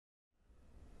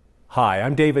Hi,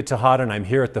 I'm David Tejada and I'm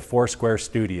here at the Foursquare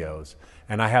Studios.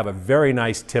 And I have a very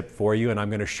nice tip for you, and I'm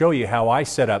going to show you how I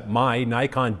set up my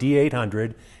Nikon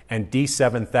D800 and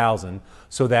D7000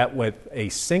 so that with a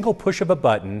single push of a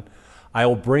button, I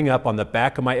will bring up on the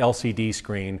back of my LCD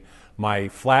screen my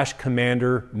Flash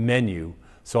Commander menu,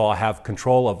 so I'll have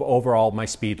control of overall my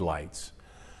speed lights.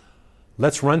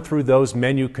 Let's run through those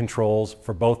menu controls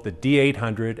for both the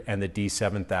D800 and the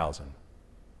D7000.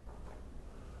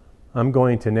 I'm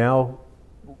going to now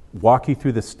walk you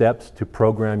through the steps to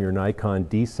program your Nikon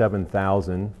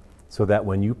D7000 so that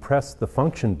when you press the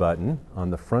function button on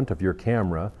the front of your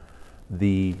camera,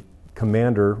 the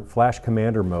Flash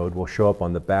Commander mode will show up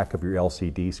on the back of your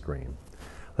LCD screen.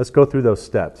 Let's go through those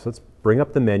steps. Let's bring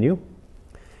up the menu,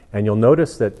 and you'll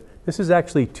notice that this is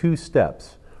actually two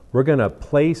steps. We're going to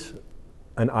place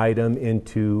an item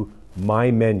into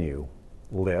My Menu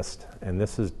list, and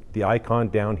this is the icon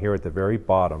down here at the very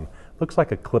bottom. Looks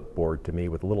like a clipboard to me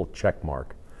with a little check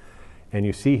mark. And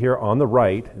you see here on the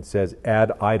right, it says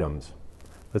Add Items.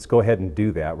 Let's go ahead and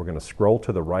do that. We're going to scroll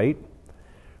to the right.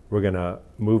 We're going to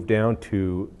move down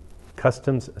to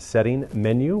Customs Setting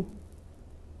menu,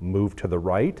 move to the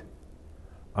right.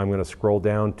 I'm going to scroll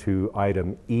down to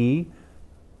item E,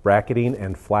 Bracketing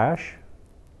and Flash,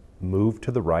 move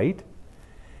to the right.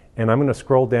 And I'm going to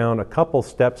scroll down a couple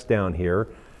steps down here.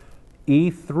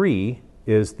 E3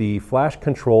 is the flash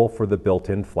control for the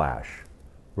built-in flash.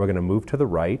 We're going to move to the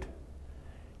right,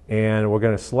 and we're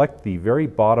going to select the very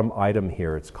bottom item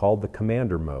here. It's called the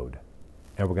Commander mode,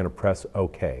 and we're going to press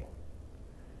OK.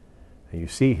 And you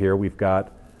see here we've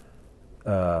got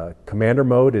Commander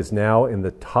mode is now in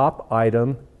the top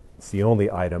item. It's the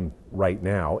only item right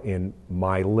now in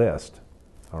my list.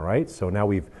 All right, so now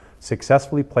we've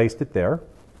successfully placed it there.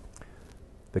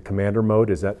 The Commander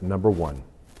mode is at number 1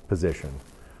 position.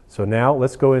 So now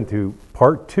let's go into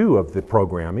part 2 of the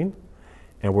programming,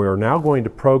 and we're now going to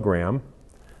program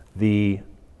the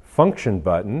function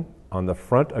button on the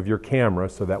front of your camera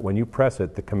so that when you press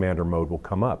it, the Commander mode will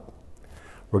come up.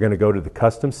 We're going to go to the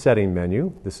Custom Setting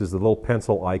menu. This is the little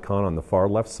pencil icon on the far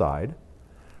left side.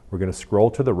 We're going to scroll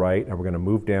to the right, and we're going to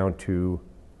move down to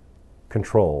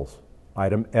Controls,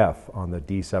 item F on the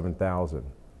D7000.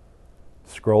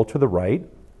 Scroll to the right,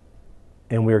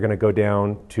 and we're going to go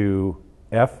down to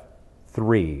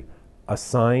F3,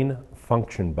 Assign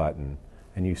Function button.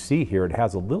 And you see here it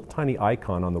has a little tiny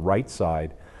icon on the right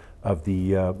side of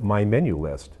the My Menu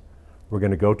list. We're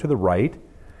going to go to the right,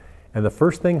 and the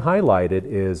first thing highlighted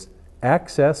is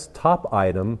Access Top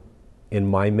Item in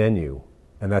My Menu.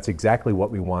 And that's exactly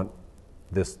what we want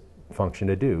this function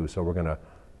to do. So we're going to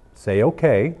say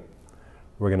OK.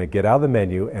 We're going to get out of the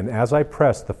menu, and as I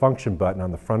press the function button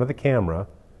on the front of the camera,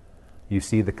 you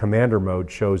see the Commander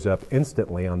mode shows up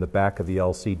instantly on the back of the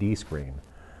LCD screen.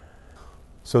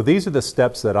 So these are the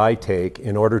steps that I take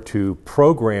in order to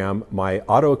program my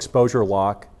auto exposure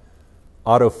lock,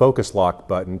 auto focus lock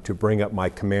button to bring up my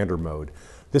Commander mode.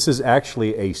 This is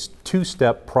actually a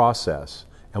two-step process,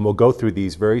 and we'll go through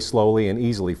these very slowly and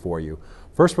easily for you.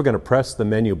 First, we're going to press the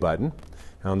menu button.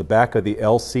 On the back of the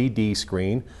LCD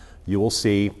screen, you will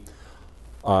see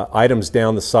items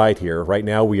down the side here. Right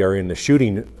now we are in the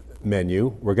shooting menu.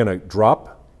 We're going to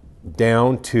drop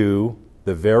down to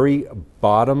the very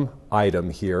bottom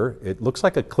item here. It looks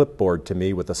like a clipboard to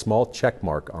me with a small check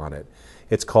mark on it.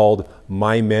 It's called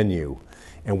My Menu.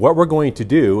 And what we're going to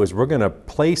do is we're going to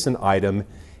place an item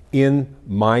in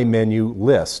My Menu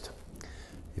list.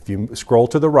 If you scroll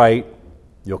to the right,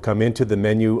 you'll come into the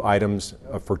menu items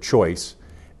for choice,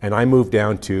 and I move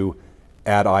down to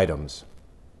Add Items.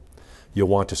 You'll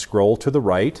want to scroll to the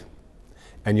right,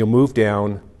 and you'll move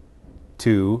down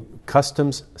to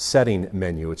Customs Setting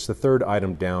menu. It's the third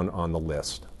item down on the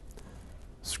list.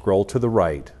 Scroll to the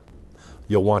right.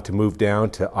 You'll want to move down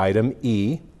to item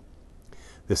E.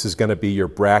 This is going to be your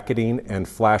bracketing and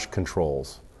flash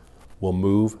controls. We'll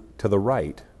move to the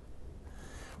right.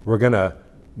 We're going to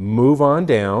move on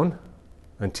down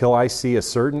until I see a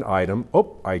certain item.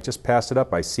 Oh, I just passed it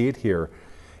up. I see it here.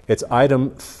 It's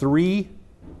item 3,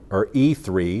 or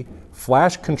E3,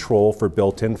 flash control for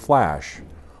built-in flash.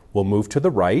 We'll move to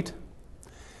the right,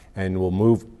 and we'll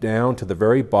move down to the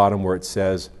very bottom where it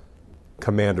says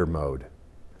Commander mode.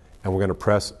 And we're going to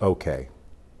press OK.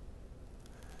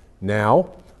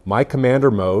 Now, my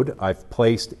Commander mode I've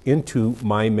placed into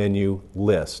My Menu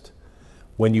list.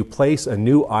 When you place a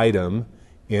new item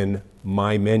in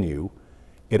My Menu,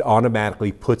 it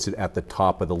automatically puts it at the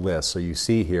top of the list. So you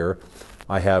see here,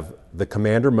 I have the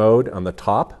Commander mode on the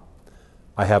top.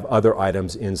 I have other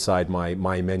items inside my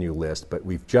Menu list, but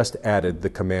we've just added the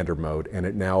Commander mode, and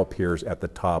it now appears at the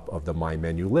top of the My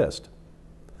Menu list.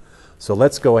 So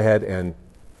let's go ahead and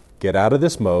get out of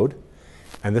this mode.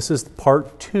 And this is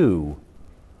part 2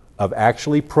 of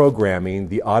actually programming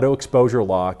the auto exposure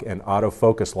lock and auto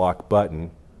focus lock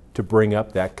button to bring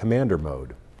up that commander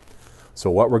mode. So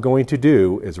what we're going to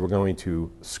do is we're going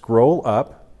to scroll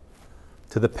up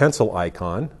to the pencil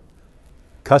icon,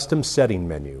 custom setting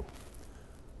menu.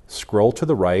 Scroll to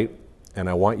the right, and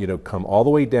I want you to come all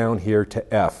the way down here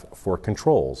to F for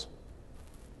controls.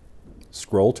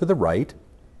 Scroll to the right,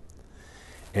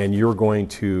 and you're going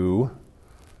to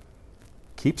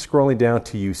keep scrolling down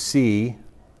till you see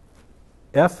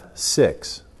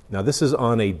F6. Now this is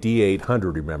on a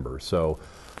D800, remember. So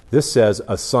this says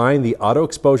assign the auto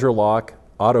exposure lock,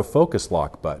 auto focus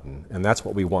lock button, and that's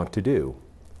what we want to do.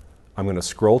 I'm going to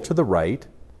scroll to the right,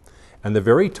 and the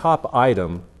very top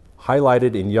item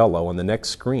highlighted in yellow on the next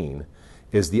screen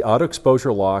is the auto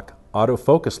exposure lock, auto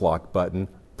focus lock button,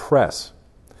 press.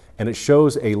 And it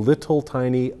shows a little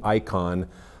tiny icon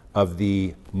of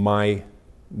the My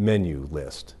Menu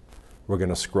list. We're going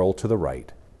to scroll to the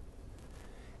right.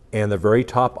 And the very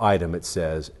top item, it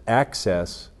says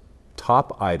access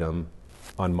top item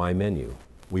on My Menu.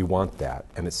 We want that,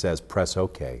 and it says press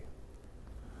OK.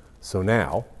 So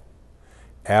now,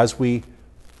 as we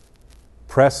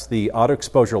press the auto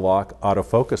exposure lock, auto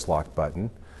focus lock button,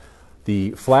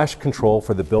 the flash control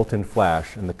for the built-in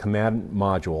flash and the command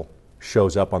module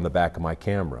shows up on the back of my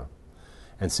camera.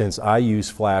 And since I use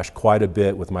flash quite a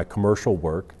bit with my commercial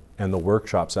work and the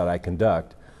workshops that I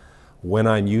conduct, when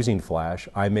I'm using flash,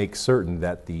 I make certain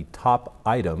that the top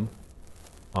item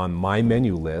on my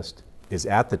menu list is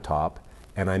at the top,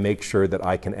 and I make sure that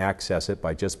I can access it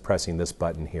by just pressing this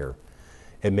button here.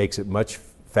 It makes it much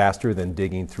faster than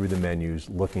digging through the menus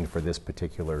looking for this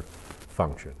particular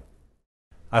function.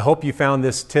 I hope you found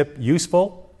this tip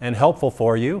useful and helpful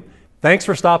for you. Thanks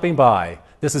for stopping by.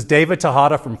 This is David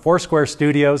Tejada from Foursquare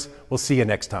Studios. We'll see you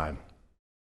next time.